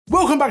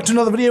Welcome back to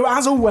another video.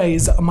 As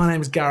always, my name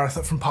is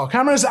Gareth from Park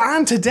Cameras,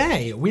 and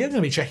today we are going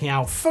to be checking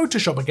out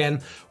Photoshop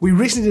again. We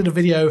recently did a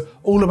video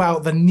all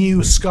about the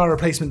new sky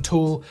replacement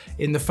tool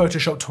in the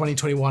Photoshop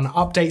 2021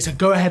 update, so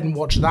go ahead and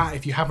watch that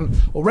if you haven't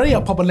already.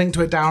 I'll pop a link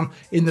to it down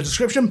in the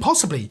description,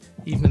 possibly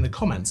even in the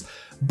comments.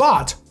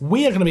 But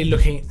we are going to be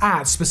looking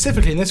at,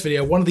 specifically in this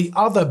video, one of the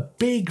other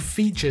big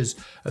features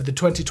of the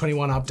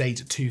 2021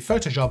 update to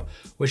Photoshop,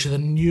 which are the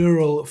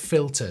neural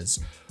filters,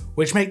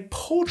 which make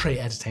portrait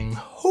editing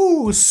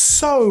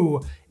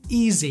so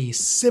easy,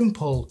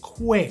 simple,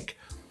 quick.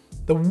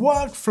 The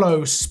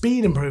workflow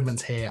speed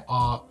improvements here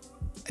are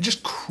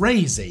just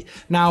crazy.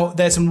 Now,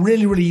 there's some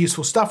really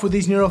useful stuff with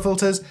these neural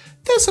filters.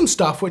 There's some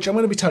stuff which, I'm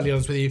going to be totally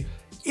honest with you,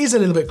 is a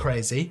little bit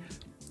crazy.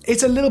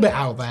 It's a little bit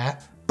out there,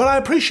 but I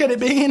appreciate it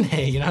being in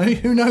here, you know?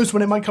 Who knows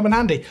when it might come in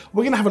handy.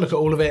 We're gonna have a look at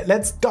all of it.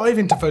 Let's dive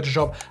into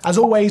Photoshop. As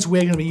always,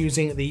 we're gonna be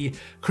using the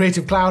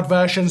Creative Cloud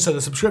version, so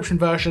the subscription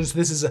version. So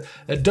this is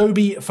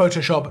Adobe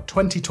Photoshop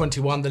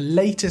 2021, the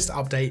latest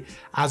update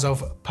as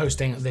of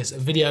posting this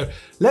video.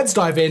 Let's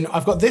dive in.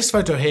 I've got this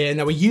photo here.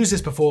 Now, we used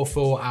this before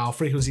for our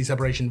frequency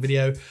separation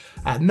video.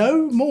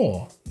 No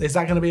more. Is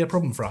that gonna be a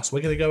problem for us?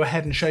 We're gonna go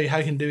ahead and show you how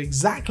you can do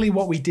exactly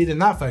what we did in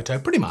that photo,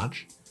 pretty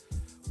much,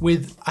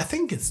 with, I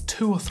think it's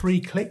 2 or 3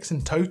 clicks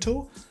in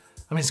total.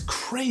 I mean, it's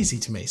crazy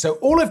to me. So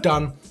all I've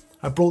done,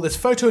 I've brought this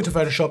photo into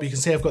Photoshop. You can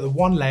see I've got the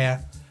one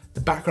layer,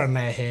 the background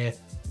layer here.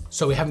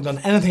 So we haven't done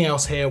anything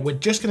else here. We're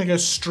just gonna go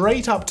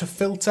straight up to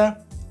filter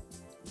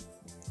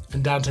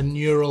and down to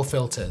neural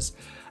filters.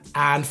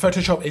 And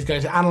Photoshop is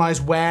going to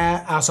analyze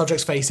where our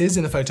subject's face is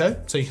in the photo.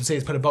 So you can see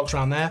it's put a box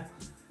around there.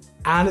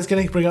 And it's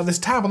gonna bring up this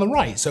tab on the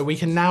right. So we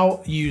can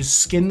now use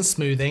skin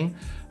smoothing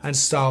and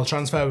style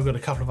transfer. We've got a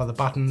couple of other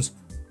buttons.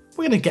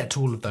 We're gonna get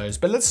to all of those,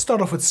 but let's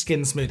start off with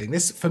skin smoothing.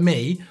 This, for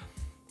me,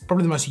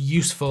 probably the most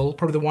useful,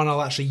 probably the one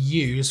I'll actually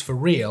use for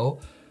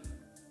real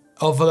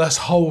of this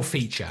whole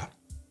feature.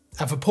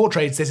 And for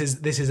portraits, this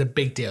is a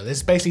big deal.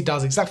 This basically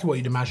does exactly what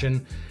you'd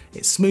imagine.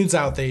 It smooths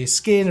out the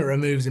skin, it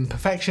removes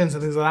imperfections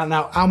and things like that.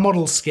 Now, our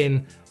model's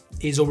skin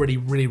is already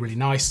really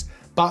nice,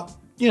 but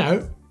you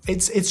know,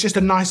 it's just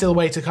a nice little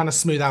way to kind of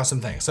smooth out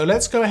some things. So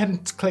let's go ahead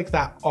and click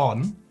that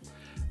on.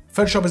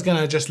 Photoshop is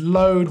gonna just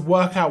load,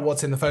 work out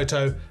what's in the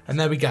photo, and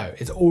there we go.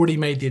 It's already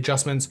made the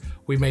adjustments.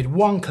 We've made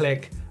one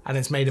click, and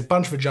it's made a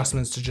bunch of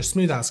adjustments to just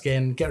smooth out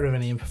skin, get rid of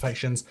any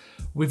imperfections.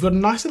 We've got a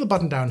nice little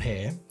button down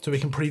here, so we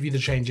can preview the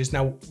changes.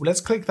 Now,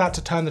 let's click that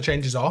to turn the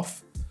changes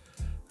off,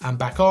 and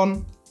back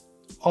on,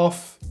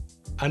 off,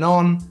 and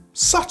on.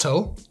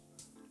 Subtle,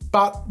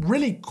 but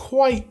really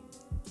quite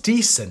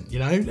decent, you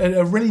know?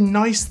 A really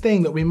nice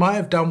thing that we might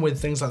have done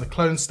with things like the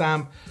clone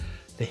stamp,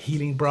 the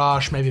healing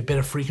brush, maybe a bit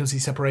of frequency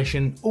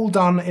separation, all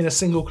done in a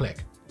single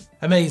click.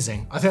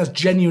 Amazing. I think that's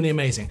genuinely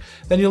amazing.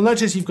 Then you'll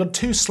notice you've got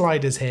 2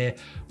 sliders here,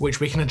 which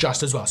we can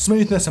adjust as well,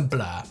 smoothness and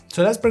blur.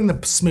 So let's bring the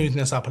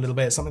smoothness up a little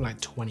bit, something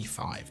like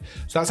 25.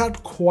 So that's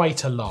up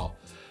quite a lot.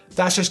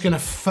 That's just gonna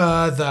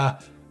further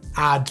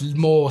add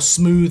more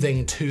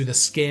smoothing to the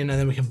skin, and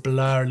then we can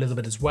blur a little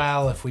bit as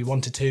well if we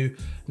wanted to.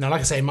 Now, like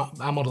I say,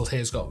 our model here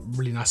has got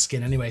really nice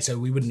skin anyway, so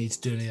we wouldn't need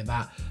to do any of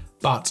that.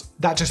 But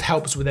that just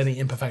helps with any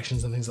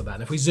imperfections and things like that.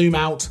 And if we zoom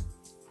out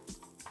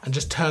and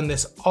just turn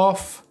this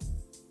off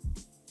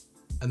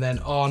and then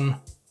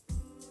on,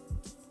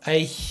 a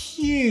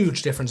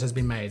huge difference has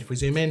been made. If we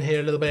zoom in here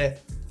a little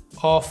bit,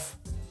 off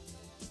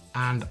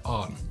and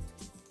on.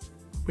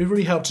 We've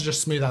really helped to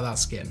just smooth out that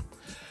skin.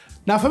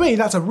 Now for me,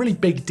 that's a really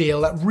big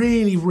deal. That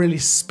really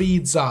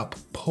speeds up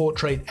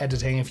portrait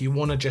editing if you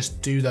wanna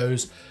just do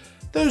those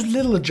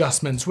little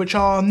adjustments, which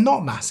are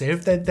not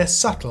massive, they're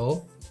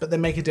subtle, but they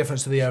make a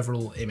difference to the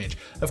overall image.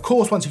 Of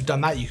course, once you've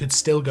done that, you could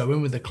still go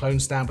in with the clone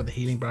stamp, with the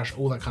healing brush,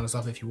 all that kind of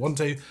stuff if you want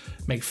to,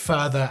 make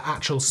further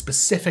actual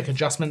specific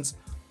adjustments.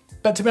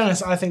 But to be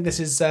honest, I think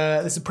this is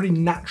a pretty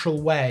natural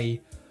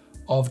way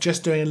of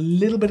just doing a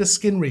little bit of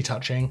skin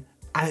retouching,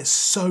 and it's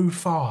so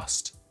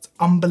fast. It's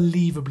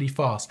unbelievably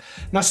fast.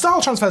 Now,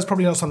 style transfer is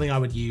probably not something I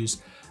would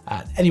use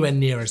anywhere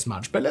near as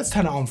much, but let's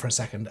turn it on for a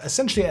second.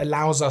 Essentially, it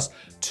allows us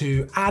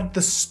to add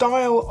the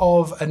style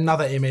of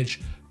another image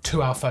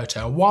to our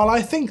photo. While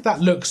I think that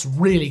looks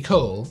really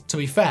cool, to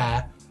be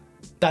fair,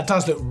 that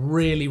does look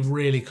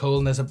really cool,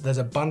 and there's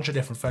a bunch of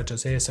different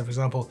photos here. So for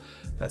example,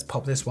 let's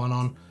pop this one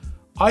on.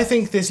 I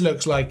think this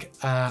looks like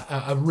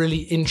a really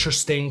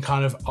interesting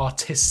kind of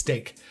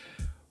artistic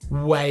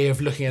way of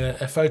looking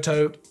at a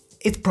photo.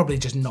 It's probably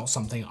just not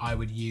something I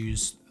would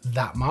use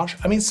that much.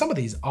 I mean, some of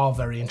these are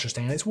very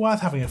interesting and it's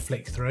worth having a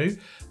flick through,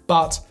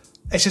 but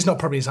it's just not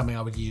probably something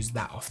I would use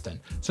that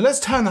often. So let's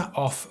turn that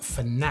off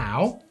for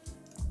now.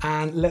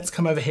 And let's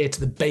come over here to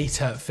the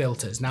beta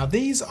filters. Now,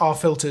 these are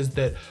filters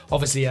that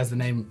obviously, as the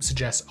name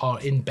suggests, are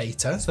in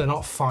beta, so they're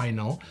not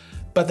final,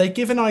 but they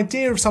give an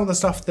idea of some of the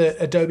stuff that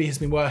Adobe has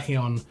been working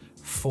on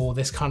for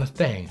this kind of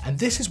thing. And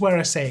this is where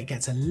I say it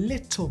gets a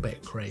little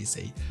bit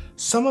crazy.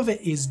 Some of it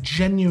is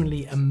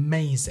genuinely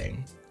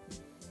amazing.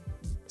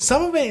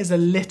 Some of it is a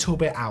little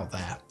bit out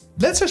there.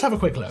 Let's just have a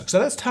quick look.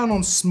 So let's turn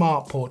on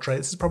Smart Portrait.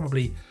 This is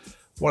probably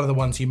one of the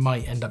ones you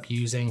might end up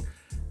using.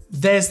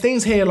 there's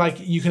things here like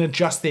you can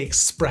adjust the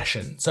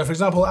expression. So for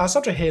example, our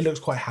subject here looks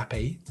quite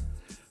happy,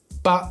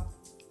 but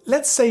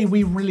let's say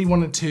we really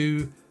wanted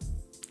to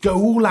go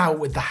all out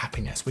with the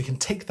happiness. We can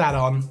tick that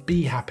on,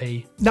 be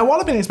happy. Now, while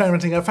I've been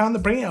experimenting, I found that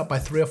bringing it up by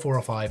 3 or 4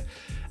 or 5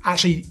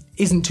 actually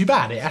isn't too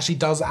bad. It actually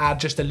does add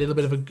just a little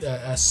bit of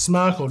a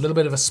smirk or a little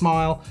bit of a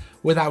smile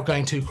without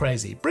going too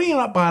crazy. Bringing it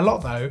up by a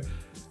lot though,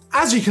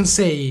 as you can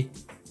see,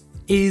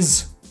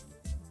 is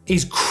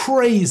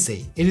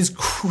crazy. It is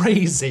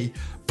crazy,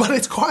 but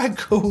it's quite a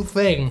cool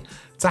thing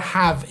to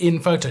have in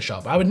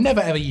Photoshop. I would never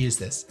ever use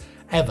this,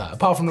 ever,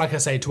 apart from, like I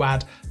say, to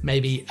add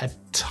maybe a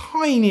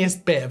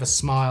tiniest bit of a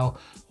smile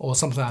or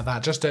something like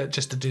that, just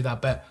to do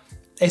that. But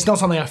it's not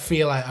something I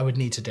feel like I would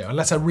need to do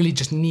unless I really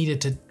just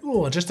needed to,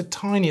 just a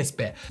tiniest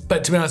bit.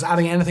 But to be honest,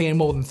 adding anything in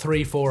more than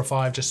 3, 4, or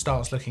 5 just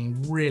starts looking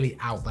really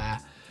out there.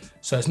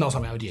 So it's not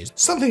something I would use.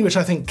 Something which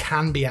I think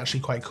can be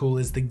actually quite cool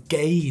is the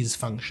gaze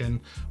function,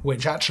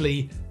 which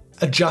actually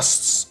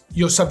adjusts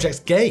your subject's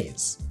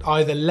gaze,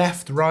 either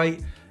left,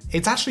 right.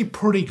 It's actually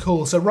pretty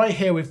cool. So right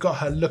here, we've got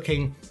her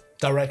looking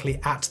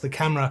directly at the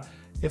camera.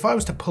 If I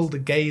was to pull the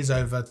gaze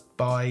over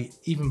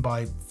even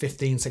by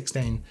 15,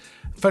 16,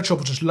 Photoshop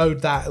will just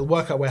load that, it'll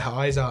work out where her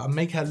eyes are and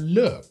make her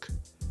look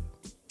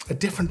a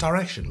different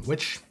direction,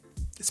 which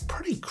is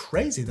pretty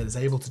crazy that it's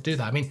able to do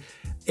that. I mean,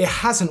 it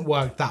hasn't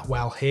worked that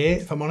well here,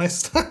 if I'm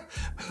honest,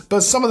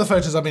 but some of the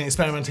photos I've been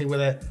experimenting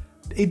with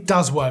it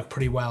does work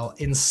pretty well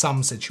in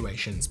some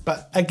situations.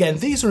 But again,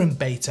 these are in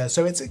beta,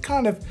 so it's a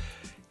kind of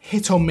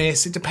hit or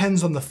miss. It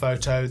depends on the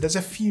photo. There's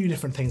a few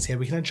different things here.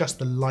 We can adjust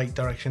the light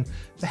direction,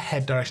 the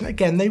head direction.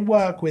 Again, they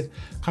work with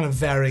kind of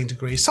varying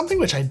degrees. Something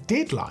which I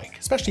did like,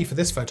 especially for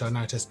this photo, I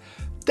noticed,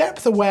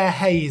 depth aware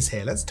haze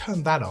here. Let's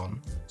turn that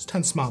on. Let's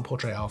turn Smart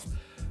Portrait off.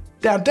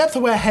 Now, depth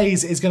aware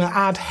haze is going to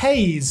add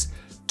haze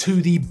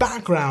to the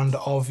background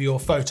of your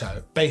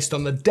photo based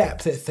on the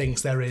depth it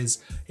thinks there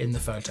is in the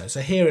photo.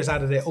 So here it's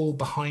added it all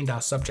behind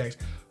our subject.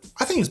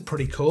 I think it's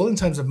pretty cool in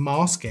terms of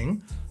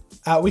masking.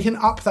 We can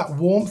up that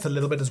warmth a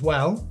little bit as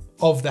well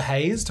of the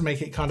haze to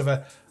make it kind of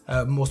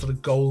a more sort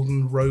of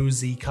golden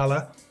rosy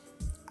color.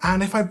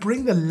 And if I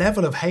bring the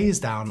level of haze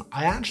down,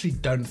 I actually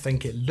don't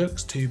think it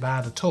looks too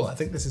bad at all. I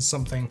think this is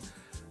something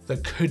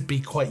that could be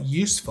quite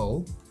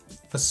useful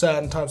for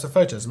certain types of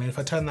photos. I mean, if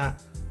I turn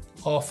that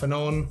off and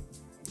on,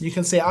 you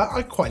can see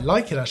I quite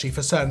like it actually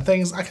for certain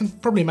things. I can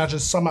probably imagine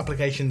some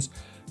applications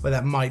where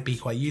that might be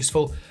quite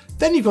useful.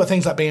 Then you've got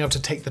things like being able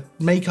to take the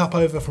makeup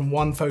over from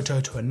one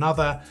photo to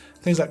another,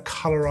 things like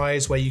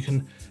colorize, where you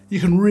can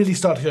really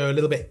start to go a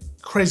little bit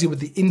crazy with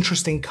the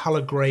interesting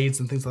color grades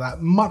and things like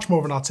that. Much more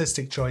of an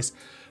artistic choice.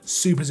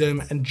 Super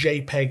zoom and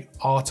JPEG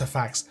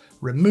artifacts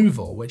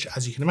removal, which,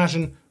 as you can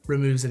imagine,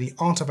 removes any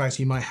artifacts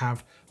you might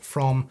have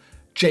from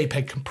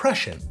JPEG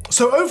compression.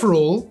 So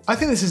overall, I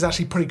think this is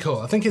actually pretty cool.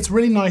 I think it's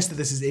really nice that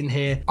this is in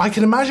here. I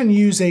can imagine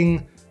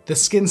using the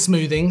skin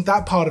smoothing,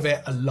 that part of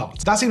it, a lot.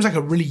 That seems like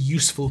a really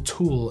useful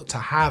tool to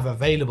have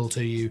available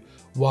to you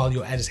while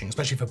you're editing,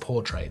 especially for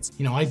portraits.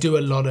 You know, I do a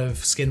lot of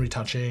skin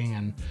retouching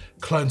and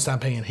clone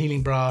stamping and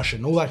healing brush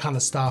and all that kind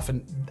of stuff.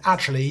 And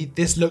actually,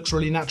 this looks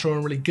really natural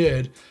and really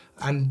good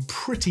and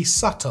pretty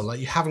subtle,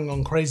 like you haven't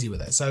gone crazy with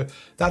it. So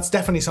that's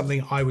definitely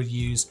something I would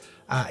use.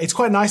 It's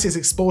quite nice, it's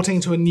exporting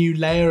to a new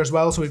layer as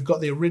well. So we've got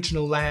the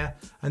original layer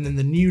and then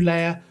the new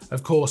layer.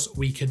 Of course,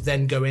 we could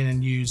then go in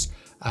and use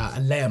a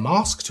layer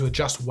mask to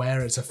adjust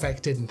where it's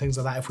affected and things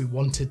like that if we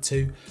wanted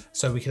to.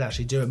 So we could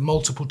actually do it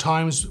multiple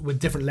times with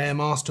different layer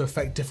masks to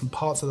affect different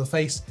parts of the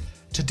face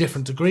to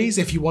different degrees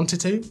if you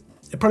wanted to.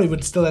 It probably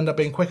would still end up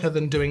being quicker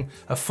than doing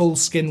a full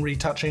skin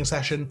retouching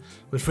session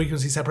with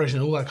frequency separation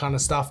and all that kind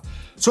of stuff.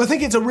 So I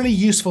think it's a really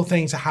useful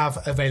thing to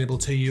have available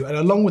to you. And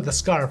along with the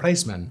sky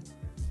replacement,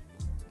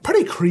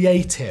 pretty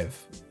creative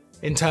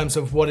in terms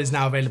of what is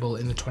now available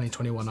in the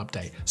 2021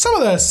 update. Some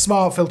of the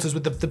smart filters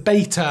with the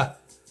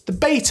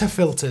beta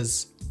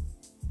filters,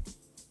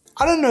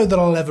 I don't know that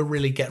I'll ever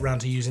really get around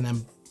to using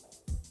them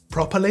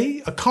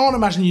properly. I can't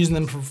imagine using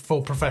them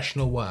for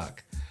professional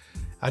work.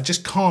 I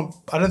just can't,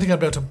 I don't think I'd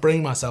be able to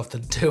bring myself to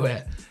do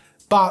it.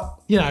 But,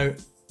 you know,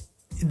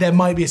 there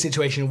might be a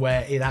situation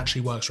where it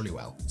actually works really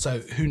well. So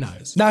who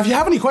knows? Now, if you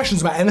have any questions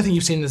about anything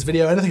you've seen in this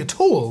video, anything at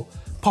all,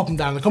 pop them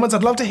down in the comments.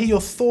 I'd love to hear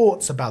your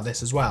thoughts about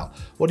this as well.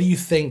 What do you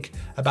think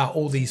about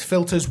all these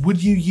filters?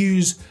 Would you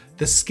use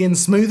the skin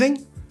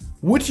smoothing?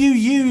 Would you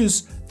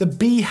use the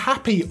be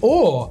happy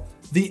or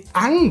the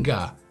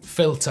anger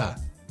filter?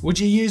 Would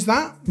you use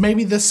that?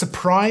 Maybe the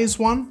surprise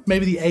one,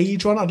 maybe the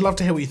age one? I'd love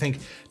to hear what you think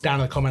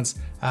down in the comments.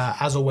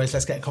 As always,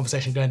 let's get a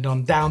conversation going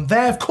on down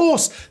there. Of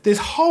course, this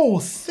whole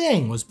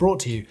thing was brought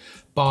to you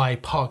by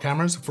Park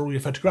Cameras for all your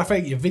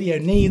photographic, your video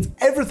needs,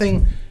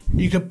 everything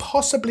you could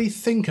possibly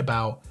think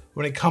about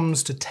when it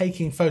comes to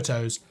taking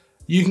photos.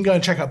 You can go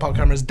and check out Park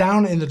Cameras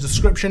down in the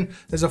description.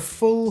 There's a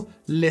full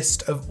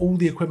list of all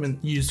the equipment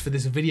used for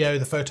this video,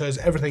 the photos,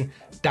 everything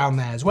down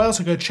there as well.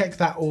 So go check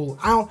that all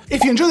out.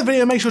 If you enjoyed the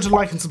video, make sure to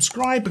like and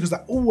subscribe because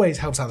that always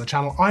helps out the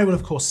channel. I will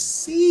of course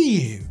see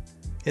you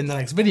in the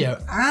next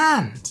video.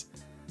 And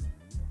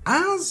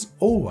as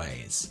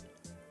always,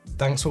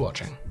 thanks for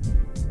watching.